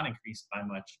chicks has not increased by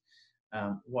much.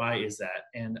 Why is that?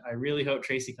 And I really hope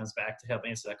Tracy comes back to help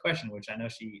answer that question, which I know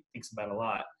she thinks about a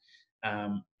lot.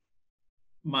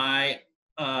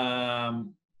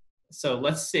 So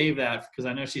let's save that because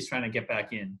I know she's trying to get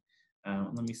back in.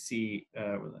 Let me see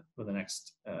what the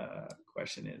next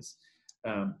question is.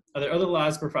 Are there other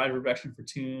laws that provide protection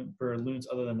for loons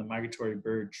other than the Migratory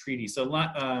Bird Treaty? So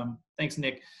thanks,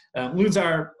 Nick. Loons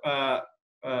are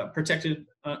protected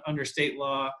under state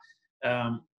law.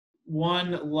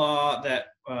 One law that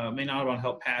Maine Audubon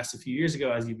helped pass a few years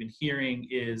ago, as you've been hearing,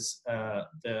 is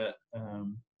the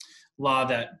law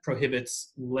that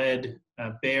prohibits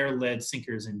bare lead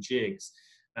sinkers and jigs.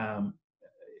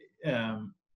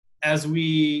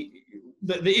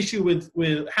 The issue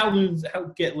with how loons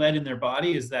get lead in their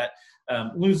body is that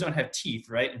loons don't have teeth,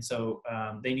 right? And so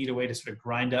they need a way to sort of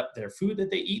grind up their food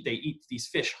that they eat. They eat these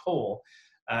fish whole.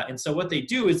 And so what they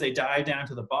do is they dive down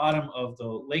to the bottom of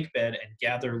the lake bed and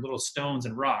gather little stones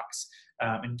and rocks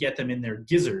and get them in their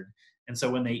gizzard. And so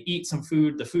when they eat some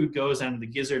food, the food goes down to the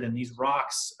gizzard, and these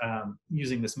rocks,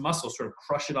 using this muscle, sort of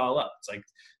crush it all up. It's like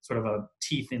sort of a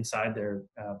teeth inside their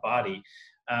body.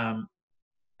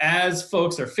 As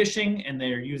folks are fishing and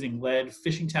they're using lead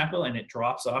fishing tackle and it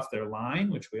drops off their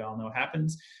line, which we all know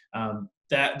happens,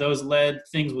 those lead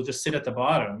things will just sit at the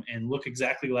bottom and look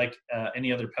exactly like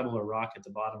any other pebble or rock at the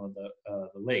bottom of the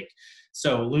lake.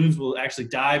 So loons will actually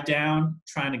dive down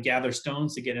trying to gather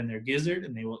stones to get in their gizzard,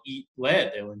 and they will eat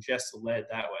lead. They will ingest the lead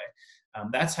that way.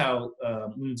 That's how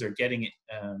loons are getting it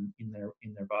in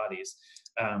their bodies.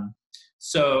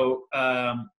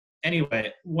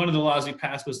 Anyway, one of the laws we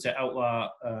passed was to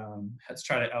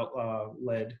try to outlaw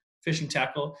lead fishing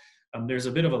tackle. There's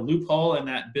a bit of a loophole in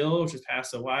that bill, which was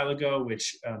passed a while ago,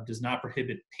 which does not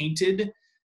prohibit painted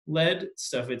lead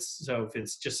stuff. If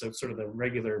it's just sort of the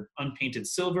regular unpainted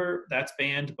silver, that's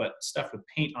banned, but stuff with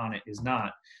paint on it is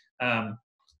not.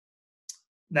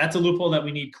 That's a loophole that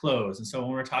we need closed. And so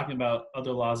when we're talking about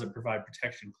other laws that provide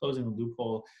protection, closing the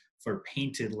loophole for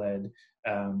painted lead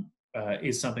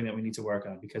is something that we need to work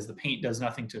on, because the paint does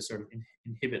nothing to sort of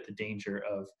inhibit the danger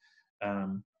of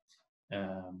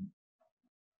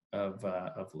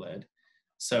lead.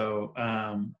 So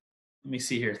let me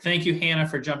see here. Thank you, Hannah,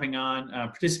 for jumping on.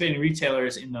 Participating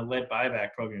retailers in the lead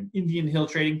buyback program: Indian Hill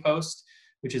Trading Post,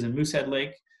 which is in Moosehead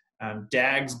Lake,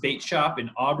 Dag's Bait Shop in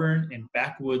Auburn, and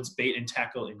Backwoods Bait and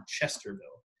Tackle in Chesterville.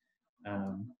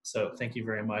 So thank you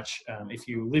very much. If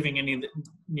you're living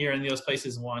near any of those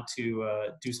places and want to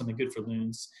do something good for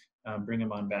loons, bring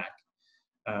them on back.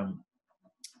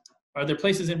 Are there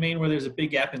places in Maine where there's a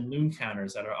big gap in loon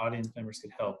counters that our audience members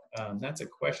could help? That's a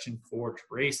question for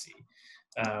Tracy.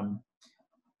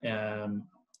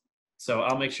 So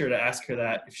I'll make sure to ask her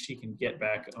that if she can get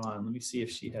back on. Let me see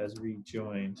if she has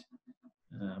rejoined.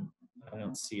 I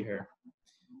don't see her.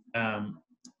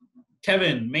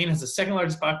 Kevin, Maine has the second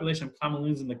largest population of common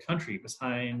loons in the country,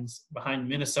 behind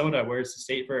Minnesota, where it's the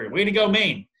state bird. Way to go,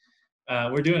 Maine!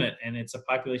 We're doing it, and it's a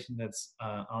population that's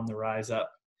on the rise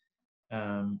up.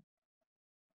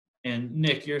 And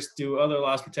Nick, do other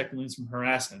laws protect loons from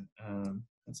harassment?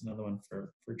 That's another one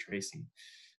for Tracy.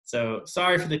 So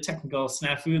sorry for the technical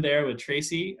snafu there with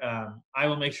Tracy. I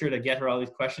will make sure to get her all these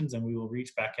questions, and we will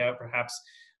reach back out. Perhaps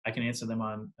I can answer them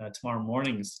on tomorrow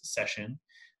morning's session.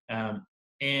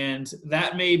 And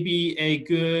that may be a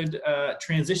good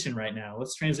transition right now.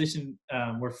 Let's transition.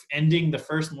 We're ending the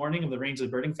first morning of the Rangeley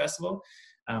Birding Festival.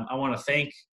 I want to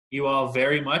thank you all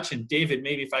very much. And David,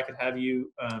 maybe if I could have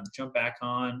you jump back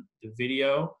on the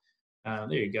video.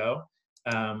 There you go.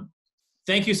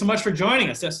 Thank you so much for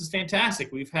joining us. This is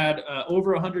fantastic. We've had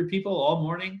over 100 people all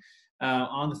morning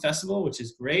on the festival, which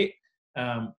is great.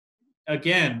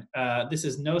 Again, this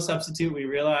is no substitute, we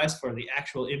realize, for the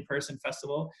actual in-person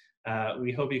festival.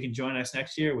 We hope you can join us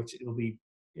next year, which will be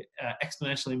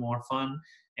exponentially more fun,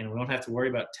 and we won't have to worry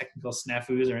about technical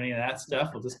snafus or any of that stuff.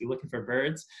 We'll just be looking for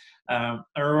birds. A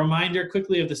reminder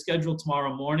quickly of the schedule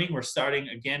tomorrow morning. We're starting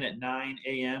again at 9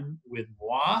 a.m. with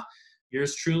moi,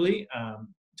 yours truly,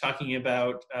 talking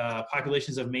about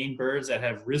populations of Maine birds that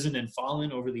have risen and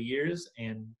fallen over the years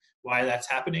and why that's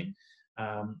happening.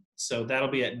 So that'll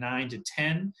be at 9 to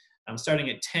 10. Starting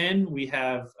at 10, we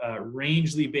have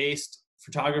Rangeley-based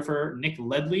photographer Nick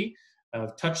Ledley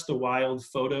of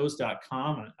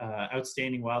touchthewildphotos.com,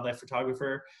 outstanding wildlife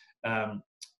photographer.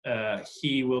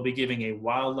 He will be giving a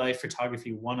wildlife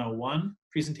photography 101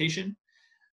 presentation,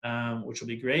 which will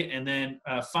be great. And then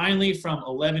finally from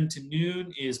 11 to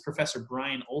noon is Professor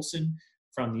Brian Olson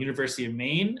from the University of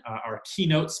Maine, our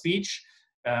keynote speech.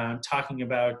 talking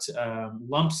about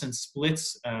lumps and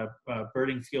splits,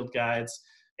 birding field guides,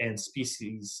 and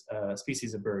species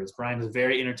of birds. Brian is a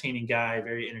very entertaining guy,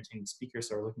 very entertaining speaker,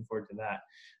 so we're looking forward to that.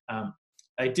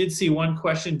 I did see one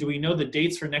question. Do we know the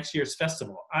dates for next year's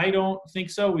festival? I don't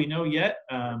think so. We know yet.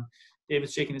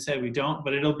 David's shaking his head. We don't,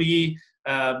 but it'll be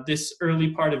this early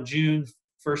part of June,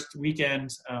 first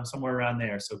weekend, somewhere around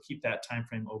there. So keep that time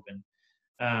frame open.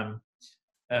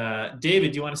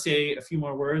 David, do you want to say a few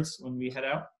more words when we head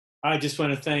out? I just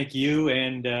want to thank you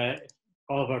and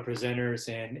all of our presenters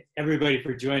and everybody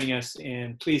for joining us.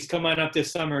 And please come on up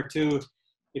this summer too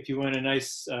if you want a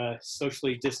nice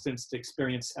socially distanced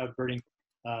experience out birding.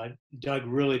 Doug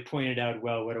really pointed out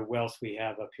well what a wealth we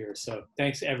have up here. So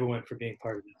thanks everyone for being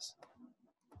part of this.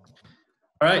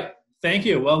 All right, thank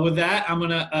you. Well, with that, I'm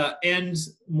gonna end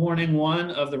morning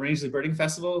one of the Rangeley Birding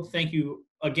Festival. Thank you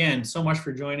again so much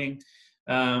for joining.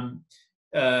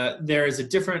 There is a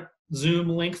different Zoom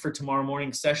link for tomorrow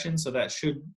morning's session, so that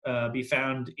should be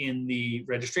found in the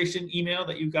registration email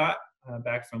that you got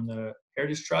back from the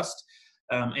Heritage Trust.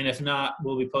 And if not,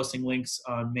 we'll be posting links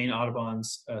on Maine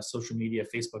Audubon's social media,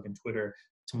 Facebook and Twitter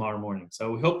tomorrow morning.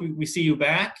 So we hope we see you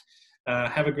back.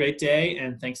 Have a great day,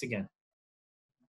 and thanks again.